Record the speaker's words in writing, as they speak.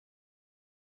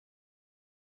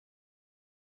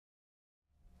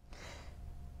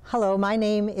Hello, my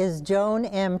name is Joan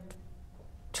M.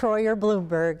 Troyer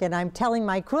Bloomberg, and I'm telling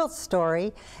my quilt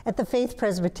story at the Faith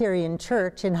Presbyterian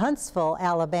Church in Huntsville,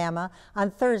 Alabama,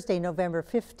 on Thursday, November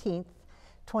 15th,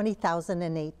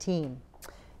 2018.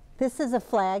 This is a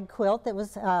flag quilt.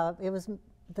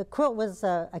 The quilt was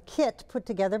a kit put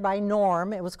together by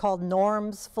Norm. It was called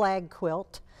Norm's Flag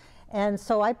Quilt. And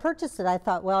so I purchased it. I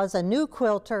thought, well, as a new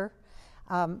quilter,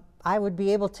 I would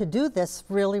be able to do this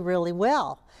really, really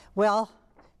well. Well,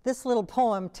 this little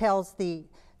poem tells the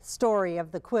story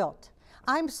of the quilt.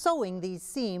 I'm sewing these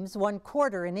seams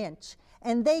 1/4 an inch,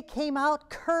 and they came out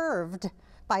curved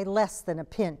by less than a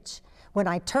pinch. When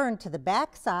I turned to the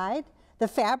back side, the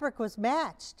fabric was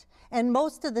matched, and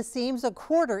most of the seams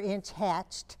 1/4 inch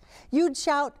hatched. You'd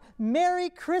shout,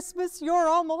 "Merry Christmas, you're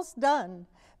almost done."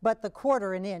 But the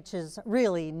 1/4 an inch is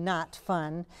really not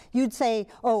fun. You'd say,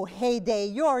 "Oh, heyday,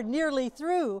 you're nearly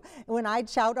through." When I'd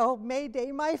shout, "Oh,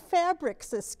 Mayday, my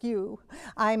fabric's askew."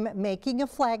 I'm making a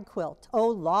flag quilt. Oh,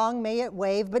 long may it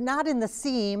wave, but not in the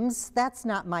seams. That's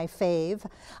not my fave.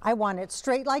 I want it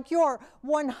straight like your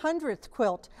 100th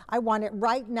quilt. I want it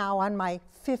right now on my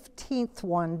 15th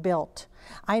one built.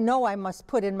 I know I must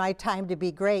put in my time to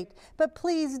be great, but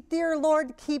please, dear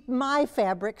Lord, keep my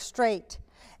fabric straight.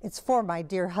 It's for my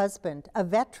dear husband, a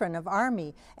veteran of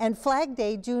Army, and Flag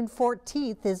Day, June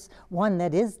 14th, is one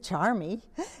that is charmy.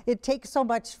 It takes so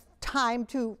much time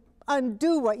to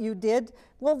undo what you did.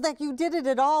 Well, that you did it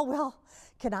at all, well,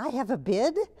 can I have a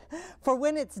bid? For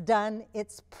when it's done,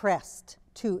 it's pressed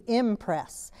to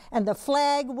impress, and the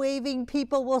flag-waving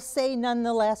people will say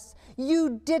nonetheless, you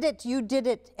did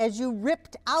it, as you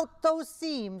ripped out those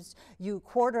seams. You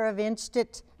 1/4 inched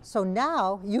it, so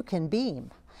now you can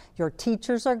beam. Your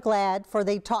teachers are glad, for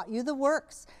they taught you the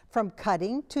works, from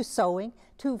cutting to sewing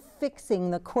to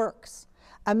fixing the quirks.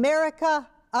 America,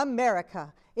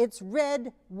 America, it's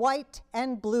red, white,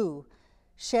 and blue.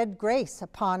 Shed grace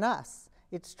upon us,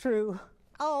 it's true.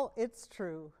 Oh, it's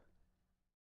true.